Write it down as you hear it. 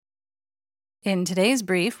In today's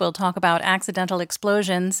brief, we'll talk about accidental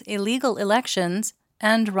explosions, illegal elections,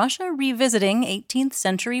 and Russia revisiting 18th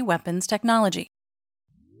century weapons technology.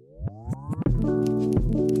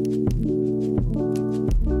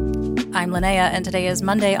 I'm Linnea, and today is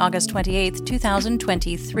Monday, August 28th,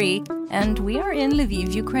 2023, and we are in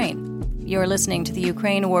Lviv, Ukraine. You're listening to the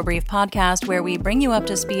Ukraine War Brief podcast, where we bring you up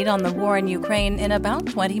to speed on the war in Ukraine in about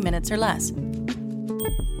 20 minutes or less.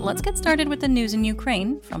 Let's get started with the news in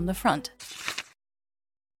Ukraine from the front.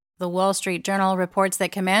 The Wall Street Journal reports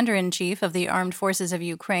that Commander-in-Chief of the Armed Forces of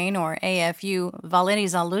Ukraine, or AFU, Valery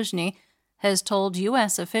Zaluzhny, has told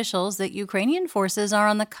U.S. officials that Ukrainian forces are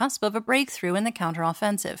on the cusp of a breakthrough in the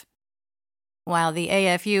counteroffensive. While the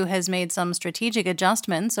AFU has made some strategic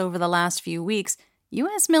adjustments over the last few weeks,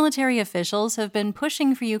 U.S. military officials have been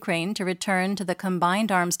pushing for Ukraine to return to the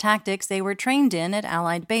combined arms tactics they were trained in at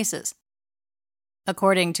Allied bases.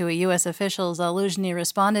 According to a U.S. official, Zaluzhny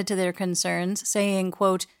responded to their concerns, saying,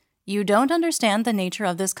 quote, "You don't understand the nature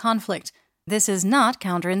of this conflict. This is not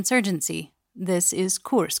counterinsurgency. This is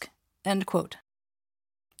Kursk," end quote.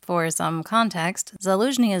 For some context,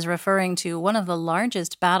 Zaluzhny is referring to one of the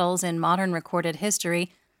largest battles in modern recorded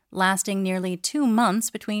history, lasting nearly 2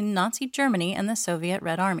 months between Nazi Germany and the Soviet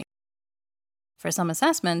Red Army. For some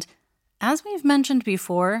assessment, as we've mentioned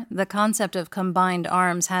before, the concept of combined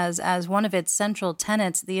arms has as one of its central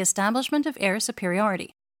tenets the establishment of air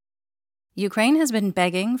superiority. Ukraine has been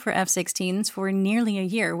begging for F-16s for nearly a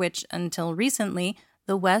year, which, until recently,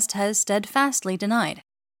 the West has steadfastly denied.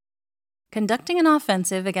 Conducting an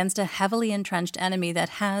offensive against a heavily entrenched enemy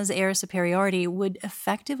that has air superiority would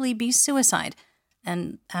effectively be suicide,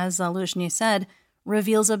 and, as Zaluzhny said,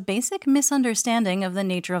 reveals a basic misunderstanding of the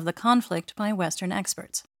nature of the conflict by Western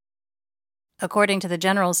experts. According to the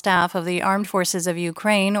General Staff of the Armed Forces of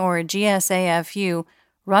Ukraine, or GSAFU,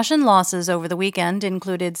 Russian losses over the weekend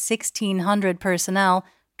included 1,600 personnel,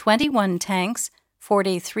 21 tanks,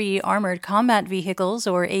 43 armored combat vehicles,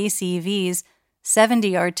 or ACVs,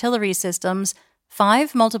 70 artillery systems,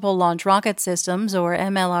 5 multiple launch rocket systems, or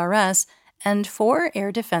MLRS, and 4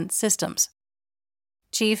 air defense systems.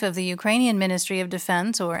 Chief of the Ukrainian Ministry of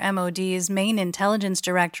Defense, or MOD's main intelligence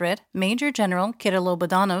directorate, Major General Kyrylo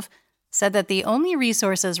Budanov, said that the only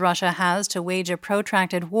resources Russia has to wage a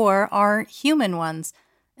protracted war are human ones,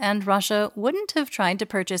 and Russia wouldn't have tried to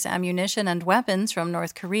purchase ammunition and weapons from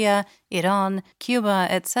North Korea, Iran, Cuba,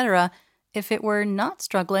 etc., if it were not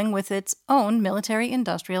struggling with its own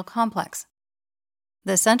military-industrial complex.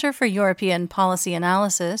 The Center for European Policy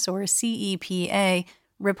Analysis, or CEPA,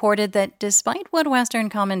 reported that despite what Western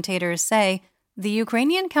commentators say, the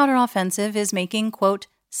Ukrainian counteroffensive is making, quote,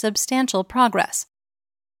 substantial progress.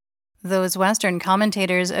 Those Western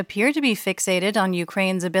commentators appear to be fixated on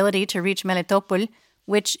Ukraine's ability to reach Melitopol,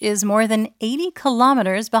 which is more than 80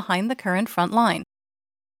 kilometers behind the current front line.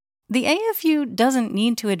 The AFU doesn't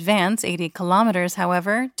need to advance 80 kilometers,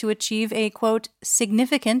 however, to achieve a, quote,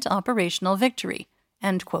 significant operational victory,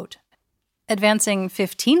 end quote. Advancing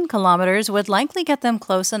 15 kilometers would likely get them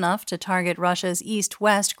close enough to target Russia's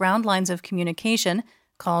east-west ground lines of communication,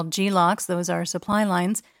 called GLOCs, those are supply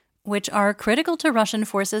lines, which are critical to Russian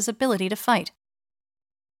forces' ability to fight.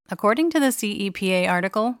 According to the CEPA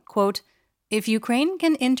article, quote, if Ukraine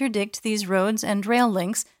can interdict these roads and rail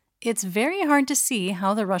links, it's very hard to see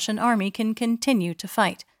how the Russian army can continue to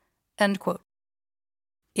fight, end quote.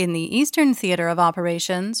 In the eastern theater of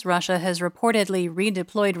operations, Russia has reportedly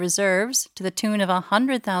redeployed reserves to the tune of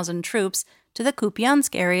 100,000 troops to the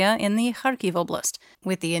Kupiansk area in the Kharkiv Oblast,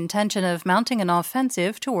 with the intention of mounting an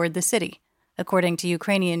offensive toward the city, according to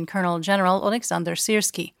Ukrainian Colonel General Oleksandr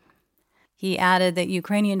Syrsky. He added that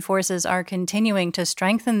Ukrainian forces are continuing to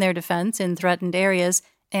strengthen their defense in threatened areas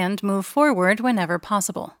and move forward whenever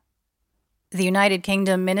possible. The United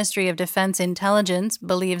Kingdom Ministry of Defense Intelligence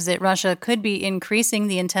believes that Russia could be increasing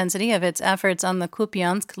the intensity of its efforts on the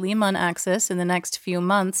Kupiansk-Liman axis in the next few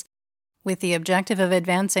months, with the objective of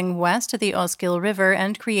advancing west to the Oskil River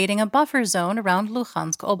and creating a buffer zone around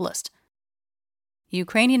Luhansk Oblast.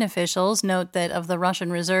 Ukrainian officials note that of the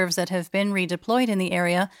Russian reserves that have been redeployed in the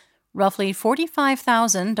area, roughly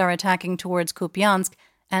 45,000 are attacking towards Kupiansk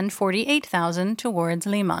and 48,000 towards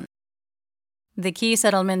Liman. The key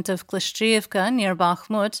settlement of Klishchiivka near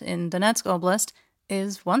Bakhmut in Donetsk Oblast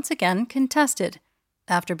is once again contested,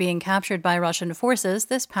 after being captured by Russian forces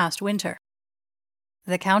this past winter.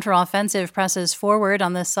 The counteroffensive presses forward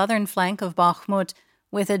on the southern flank of Bakhmut,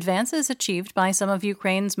 with advances achieved by some of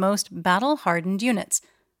Ukraine's most battle-hardened units,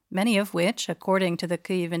 many of which, according to the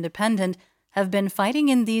Kyiv Independent, have been fighting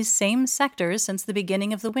in these same sectors since the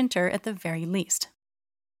beginning of the winter at the very least.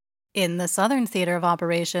 In the Southern Theater of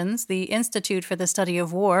Operations, the Institute for the Study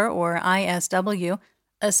of War, or ISW,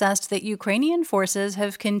 assessed that Ukrainian forces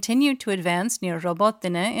have continued to advance near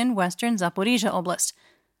Robotyne in western Zaporizhia Oblast,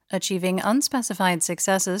 achieving unspecified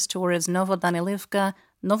successes towards Novodanilivka,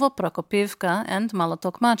 Novoprokopivka, and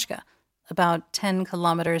Malotokmachka, about 10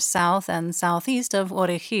 kilometers south and southeast of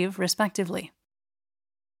Orekhiv, respectively.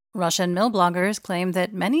 Russian mill bloggers claim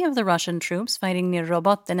that many of the Russian troops fighting near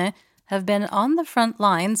Robotyne have been on the front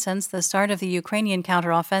line since the start of the Ukrainian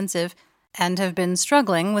counteroffensive and have been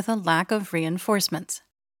struggling with a lack of reinforcements.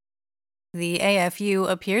 The AFU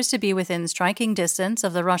appears to be within striking distance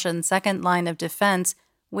of the Russian second line of defense,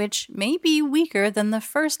 which may be weaker than the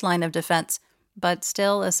first line of defense, but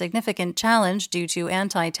still a significant challenge due to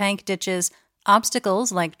anti-tank ditches,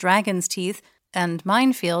 obstacles like Dragon's Teeth, and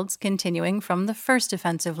minefields continuing from the first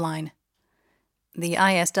defensive line. The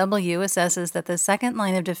ISW assesses that the second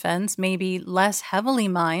line of defense may be less heavily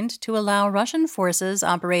mined to allow Russian forces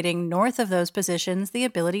operating north of those positions the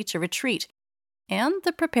ability to retreat, and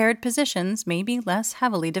the prepared positions may be less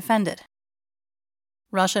heavily defended.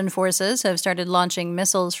 Russian forces have started launching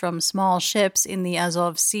missiles from small ships in the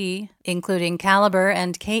Azov Sea, including Caliber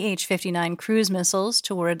and Kh-59 cruise missiles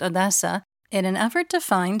toward Odessa, in an effort to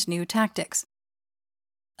find new tactics.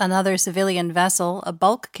 Another civilian vessel, a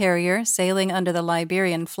bulk carrier sailing under the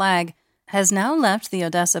Liberian flag, has now left the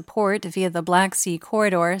Odessa port via the Black Sea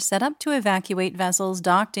corridor set up to evacuate vessels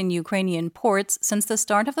docked in Ukrainian ports since the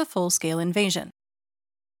start of the full-scale invasion.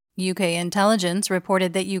 UK intelligence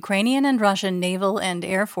reported that Ukrainian and Russian naval and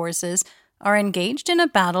air forces are engaged in a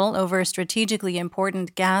battle over strategically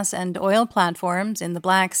important gas and oil platforms in the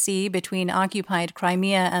Black Sea between occupied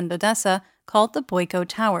Crimea and Odessa called the Boyko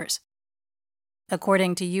Towers.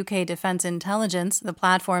 According to UK Defense Intelligence, the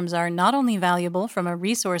platforms are not only valuable from a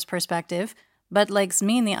resource perspective, but like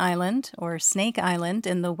Zmyny Island, or Snake Island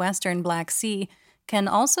in the western Black Sea, can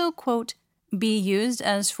also, quote, be used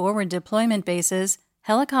as forward deployment bases,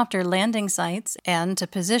 helicopter landing sites, and to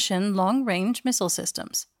position long-range missile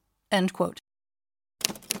systems, end quote.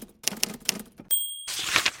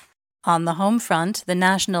 On the home front, the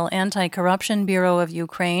National Anti-Corruption Bureau of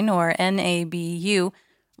Ukraine, or NABU,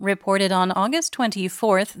 reported on August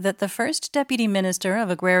 24th that the first Deputy Minister of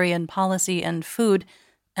Agrarian Policy and Food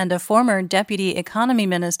and a former Deputy Economy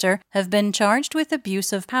Minister have been charged with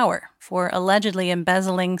abuse of power for allegedly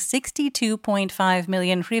embezzling 62.5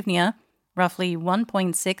 million hryvnia, roughly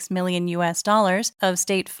 $1.6 million of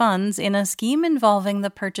state funds in a scheme involving the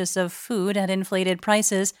purchase of food at inflated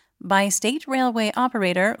prices by state railway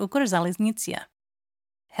operator Ukrzaliznytsia.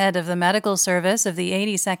 Head of the medical service of the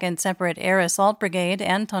 82nd Separate Air Assault Brigade,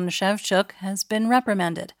 Anton Shevchuk, has been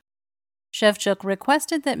reprimanded. Shevchuk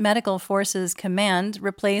requested that Medical Forces Command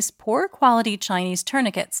replace poor-quality Chinese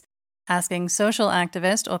tourniquets, asking social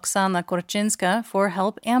activist Oksana Korchinska for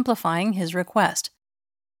help amplifying his request.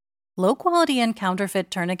 Low-quality and counterfeit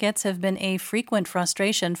tourniquets have been a frequent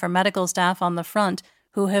frustration for medical staff on the front,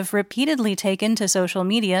 who have repeatedly taken to social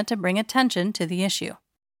media to bring attention to the issue.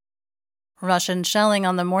 Russian shelling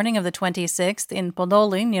on the morning of the 26th in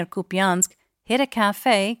Podoly near Kupiansk hit a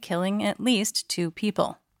cafe, killing at least 2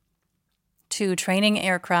 people. 2 training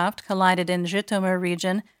aircraft collided in Zhytomyr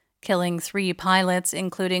region, killing 3 pilots,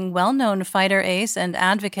 including well-known fighter ace and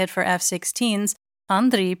advocate for F-16s,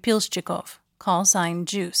 Andriy Pilshchikov, call sign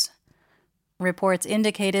Juice. Reports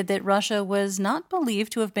indicated that Russia was not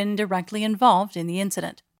believed to have been directly involved in the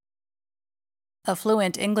incident. A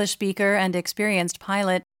fluent English speaker and experienced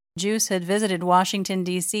pilot, Juice had visited Washington,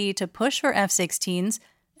 D.C. to push for F-16s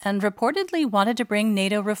and reportedly wanted to bring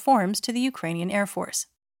NATO reforms to the Ukrainian Air Force.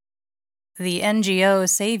 The NGO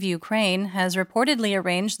Save Ukraine has reportedly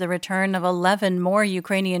arranged the return of 11 more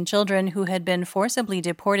Ukrainian children who had been forcibly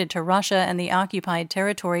deported to Russia and the occupied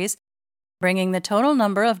territories, bringing the total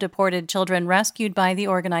number of deported children rescued by the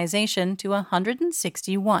organization to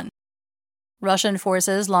 161. Russian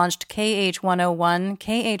forces launched Kh-101,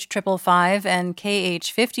 Kh-555, and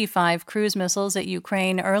Kh-55 cruise missiles at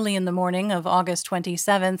Ukraine early in the morning of August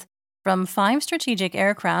 27th from 5 strategic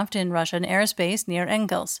aircraft in Russian airspace near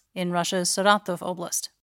Engels, in Russia's Saratov Oblast.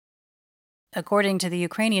 According to the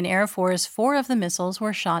Ukrainian Air Force, 4 of the missiles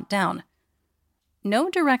were shot down.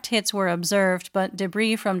 No direct hits were observed, but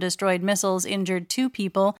debris from destroyed missiles injured 2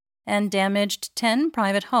 people and damaged 10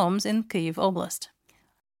 private homes in Kyiv Oblast.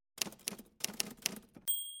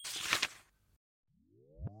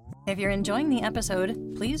 If you're enjoying the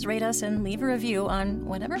episode, please rate us and leave a review on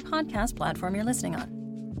whatever podcast platform you're listening on.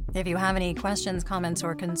 If you have any questions, comments,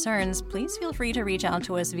 or concerns, please feel free to reach out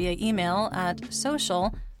to us via email at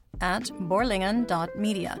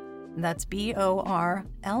social@borlingon.media. That's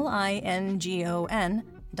BORLINGON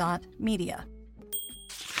Media.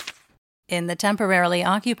 In the temporarily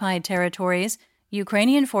occupied territories,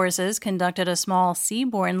 Ukrainian forces conducted a small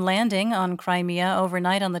seaborne landing on Crimea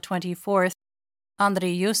overnight on the 24th.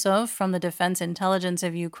 Andriy Yusov from the Defense Intelligence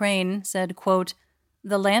of Ukraine said, quote,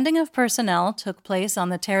 "The landing of personnel took place on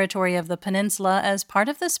the territory of the peninsula as part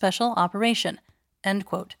of the special operation," end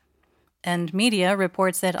quote. And media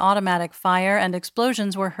reports that automatic fire and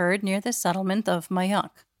explosions were heard near the settlement of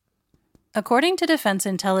Mayak. According to Defense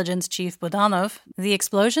Intelligence Chief Budanov, the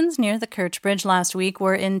explosions near the Kerch Bridge last week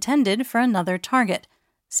were intended for another target,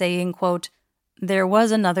 saying, quote, "There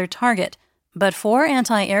was another target, but 4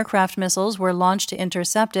 anti-aircraft missiles were launched to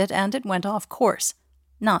intercept it and it went off course.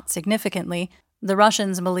 Not significantly, the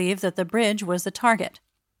Russians believe that the bridge was the target.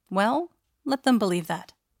 Well, let them believe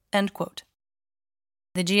that," end quote.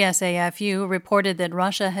 The GSAFU reported that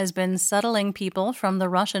Russia has been settling people from the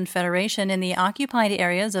Russian Federation in the occupied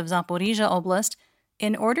areas of Zaporizhzhia Oblast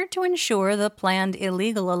in order to ensure the planned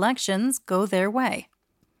illegal elections go their way.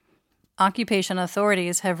 Occupation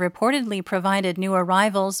authorities have reportedly provided new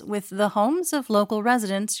arrivals with the homes of local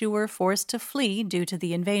residents who were forced to flee due to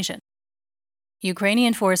the invasion.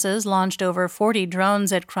 Ukrainian forces launched over 40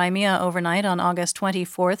 drones at Crimea overnight on August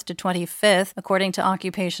 24th to 25th, according to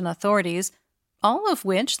occupation authorities, all of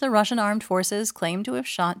which the Russian armed forces claim to have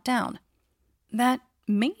shot down. That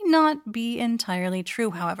may not be entirely true,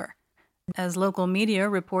 however, as local media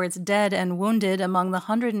reports dead and wounded among the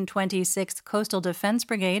 126th Coastal Defense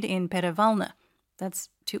Brigade in Perevalne. That's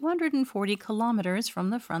 240 kilometers from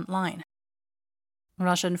the front line.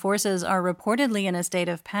 Russian forces are reportedly in a state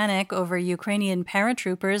of panic over Ukrainian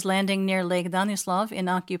paratroopers landing near Lake Danislav in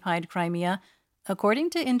occupied Crimea, according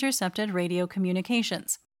to intercepted radio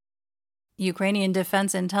communications. Ukrainian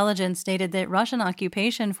Defense Intelligence stated that Russian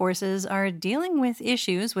occupation forces are dealing with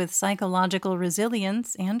issues with psychological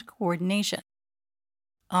resilience and coordination.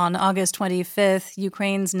 On August 25th,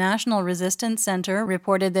 Ukraine's National Resistance Center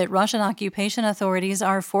reported that Russian occupation authorities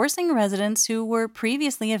are forcing residents who were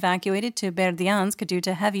previously evacuated to Berdyansk due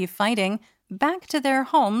to heavy fighting back to their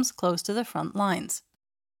homes close to the front lines.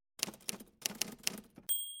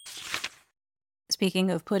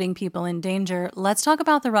 Speaking of putting people in danger, let's talk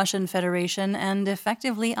about the Russian Federation and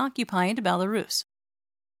effectively occupied Belarus.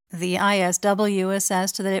 The ISW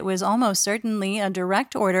assessed that it was almost certainly a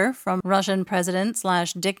direct order from Russian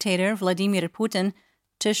President/dictator Vladimir Putin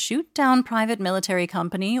to shoot down private military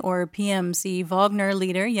company or PMC Wagner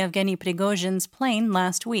leader Yevgeny Prigozhin's plane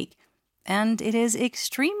last week, and it is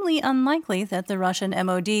extremely unlikely that the Russian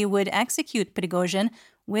MOD would execute Prigozhin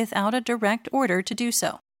without a direct order to do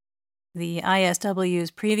so. The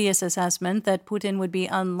ISW's previous assessment that Putin would be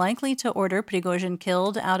unlikely to order Prigozhin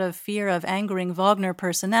killed out of fear of angering Wagner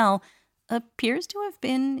personnel appears to have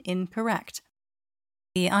been incorrect.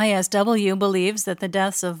 The ISW believes that the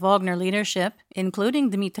deaths of Wagner leadership, including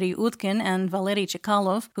Dmitry Utkin and Valery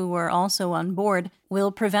Chekalov, who were also on board,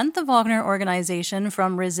 will prevent the Wagner organization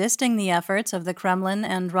from resisting the efforts of the Kremlin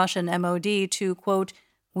and Russian MOD to, quote,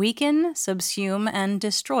 "weaken, subsume, and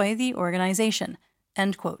destroy the organization,"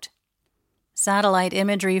 end quote. Satellite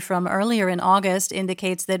imagery from earlier in August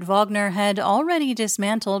indicates that Wagner had already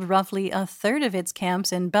dismantled roughly a third of its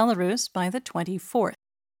camps in Belarus by the 24th.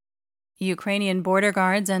 Ukrainian border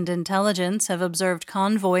guards and intelligence have observed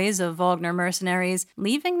convoys of Wagner mercenaries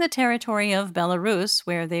leaving the territory of Belarus,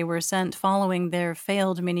 where they were sent following their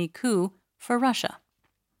failed mini-coup, for Russia.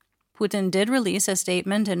 Putin did release a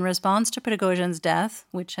statement in response to Prigozhin's death,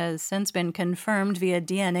 which has since been confirmed via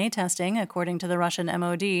DNA testing, according to the Russian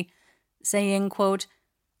MOD, saying, quote,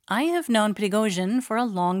 "I have known Prigozhin for a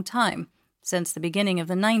long time, since the beginning of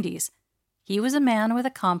the 90s. He was a man with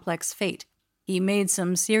a complex fate. He made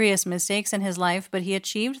some serious mistakes in his life, but he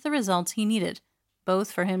achieved the results he needed,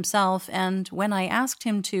 both for himself and, when I asked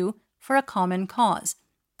him to, for a common cause,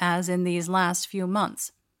 as in these last few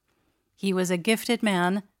months. He was a gifted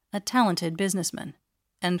man, a talented businessman,"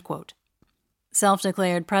 end quote.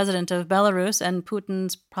 Self-declared president of Belarus and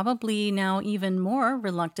Putin's probably now even more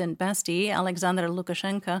reluctant bestie, Alexander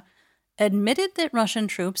Lukashenko, admitted that Russian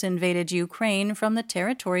troops invaded Ukraine from the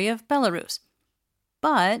territory of Belarus,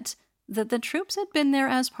 but that the troops had been there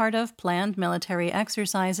as part of planned military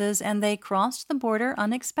exercises and they crossed the border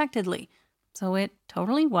unexpectedly, so it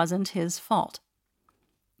totally wasn't his fault.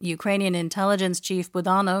 Ukrainian intelligence chief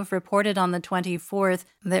Budanov reported on the 24th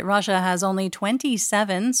that Russia has only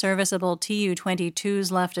 27 serviceable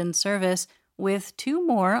Tu-22s left in service, with 2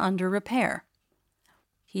 more under repair.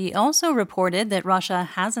 He also reported that Russia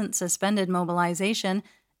hasn't suspended mobilization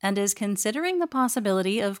and is considering the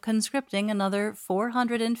possibility of conscripting another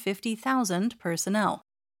 450,000 personnel.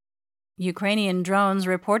 Ukrainian drones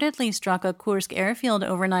reportedly struck a Kursk airfield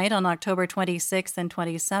overnight on October 26th and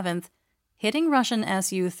 27th, hitting Russian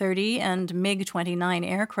Su-30 and MiG-29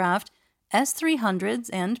 aircraft, S-300s,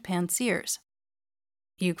 and Pantsirs.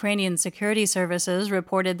 Ukrainian security services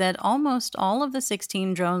reported that almost all of the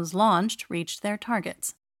 16 drones launched reached their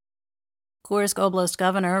targets. Kursk Oblast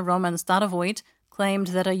Governor Roman Starovoyt claimed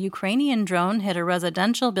that a Ukrainian drone hit a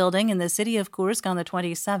residential building in the city of Kursk on the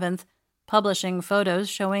 27th, publishing photos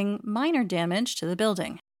showing minor damage to the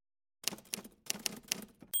building.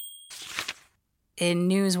 In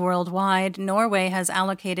news worldwide, Norway has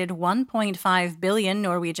allocated 1.5 billion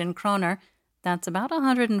Norwegian kroner, that's about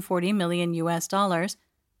 $140 million US dollars,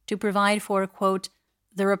 to provide for, quote,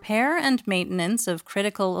 the repair and maintenance of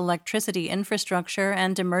critical electricity infrastructure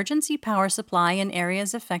and emergency power supply in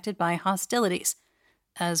areas affected by hostilities,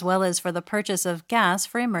 as well as for the purchase of gas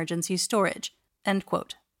for emergency storage, end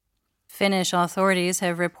quote. Finnish authorities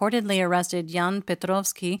have reportedly arrested Jan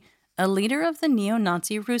Petrovski, a leader of the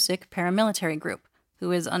neo-Nazi Rusik paramilitary group,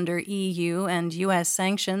 who is under EU and US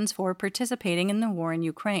sanctions for participating in the war in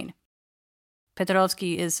Ukraine.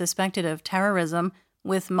 Petrovski is suspected of terrorism,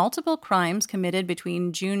 with multiple crimes committed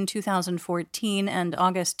between June 2014 and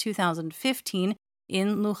August 2015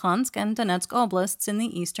 in Luhansk and Donetsk oblasts in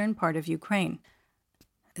the eastern part of Ukraine.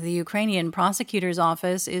 The Ukrainian prosecutor's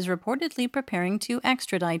office is reportedly preparing to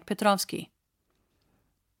extradite Petrovski.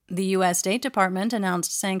 The U.S. State Department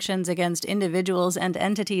announced sanctions against individuals and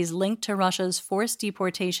entities linked to Russia's forced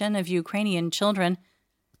deportation of Ukrainian children.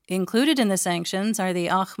 Included in the sanctions are the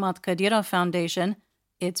Akhmat Kadyrov Foundation,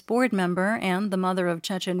 its board member and the mother of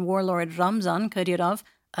Chechen warlord Ramzan Kadyrov,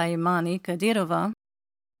 Aymani Kadyrova,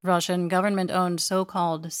 Russian government-owned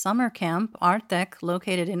so-called summer camp Artek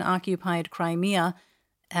located in occupied Crimea,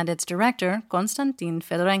 and its director, Konstantin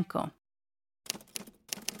Fedorenko.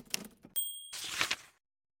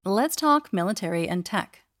 Let's talk military and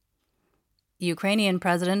tech. Ukrainian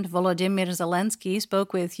President Volodymyr Zelensky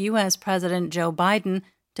spoke with U.S. President Joe Biden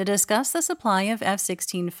to discuss the supply of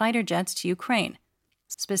F-16 fighter jets to Ukraine,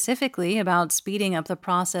 specifically about speeding up the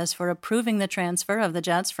process for approving the transfer of the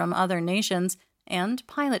jets from other nations and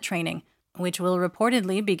pilot training, which will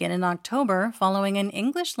reportedly begin in October following an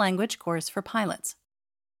English-language course for pilots.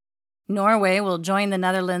 Norway will join the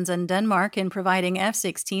Netherlands and Denmark in providing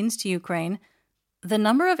F-16s to Ukraine. The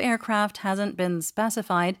number of aircraft hasn't been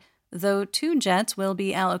specified, though 2 jets will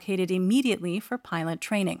be allocated immediately for pilot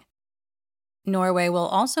training. Norway will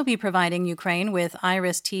also be providing Ukraine with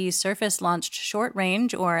IRIS-T surface-launched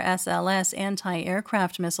short-range or SLS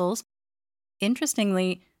anti-aircraft missiles.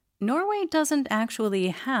 Interestingly, Norway doesn't actually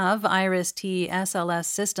have IRIS-T SLS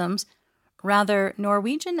systems. Rather,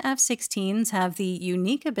 Norwegian F-16s have the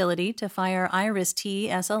unique ability to fire IRIS-T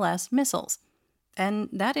SLS missiles, and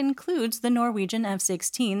that includes the Norwegian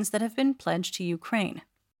F-16s that have been pledged to Ukraine.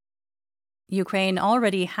 Ukraine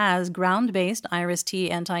already has ground-based IRIS-T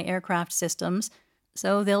anti-aircraft systems,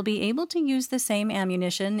 so they'll be able to use the same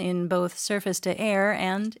ammunition in both surface-to-air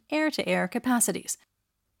and air-to-air capacities.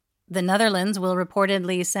 The Netherlands will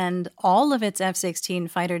reportedly send all of its F-16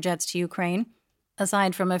 fighter jets to Ukraine,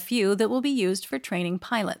 aside from a few that will be used for training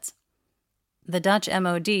pilots. The Dutch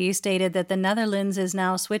MOD stated that the Netherlands is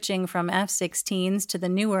now switching from F-16s to the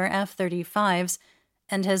newer F-35s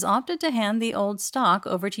and has opted to hand the old stock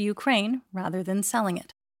over to Ukraine rather than selling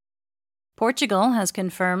it. Portugal has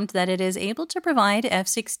confirmed that it is able to provide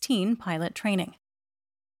F-16 pilot training.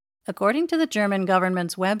 According to the German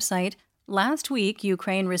government's website, last week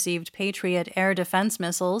Ukraine received Patriot air defense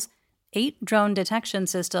missiles, 8 drone detection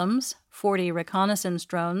systems, 40 reconnaissance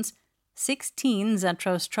drones, 16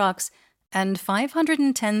 Zetros trucks, and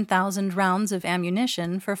 510,000 rounds of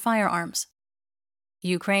ammunition for firearms.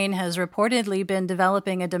 Ukraine has reportedly been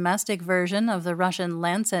developing a domestic version of the Russian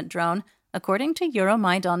Lancet drone, according to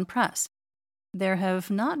Euromaidan Press. There have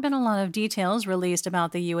not been a lot of details released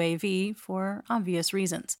about the UAV for obvious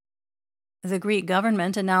reasons. The Greek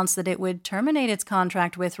government announced that it would terminate its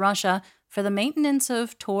contract with Russia for the maintenance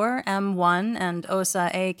of Tor M1 and Osa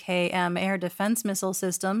AKM air defense missile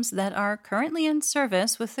systems that are currently in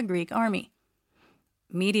service with the Greek army.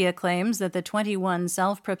 Media claims that the 21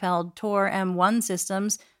 self-propelled Tor M1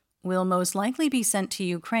 systems will most likely be sent to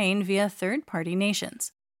Ukraine via third-party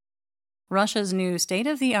nations. Russia's new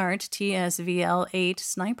state-of-the-art TSVL-8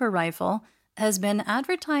 sniper rifle has been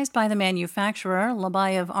advertised by the manufacturer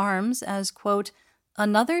Labayev Arms as, quote,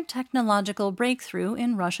 another technological breakthrough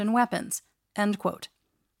in Russian weapons, end quote.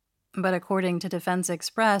 But according to Defense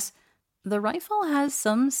Express, the rifle has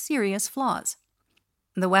some serious flaws.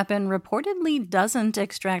 The weapon reportedly doesn't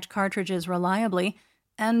extract cartridges reliably,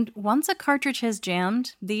 and once a cartridge has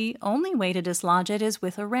jammed, the only way to dislodge it is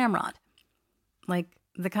with a ramrod. like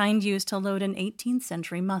the kind used to load an 18th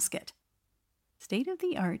century musket. State of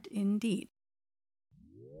the art indeed.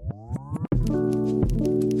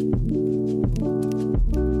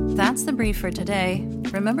 That's the brief for today.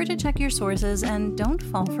 Remember to check your sources and don't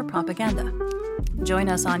fall for propaganda. Join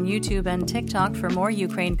us on YouTube and TikTok for more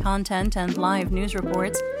Ukraine content and live news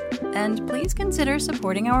reports, and please consider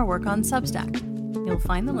supporting our work on Substack. You'll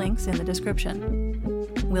find the links in the description.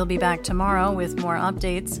 We'll be back tomorrow with more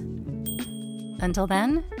updates. Until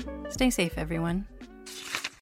then, stay safe, everyone.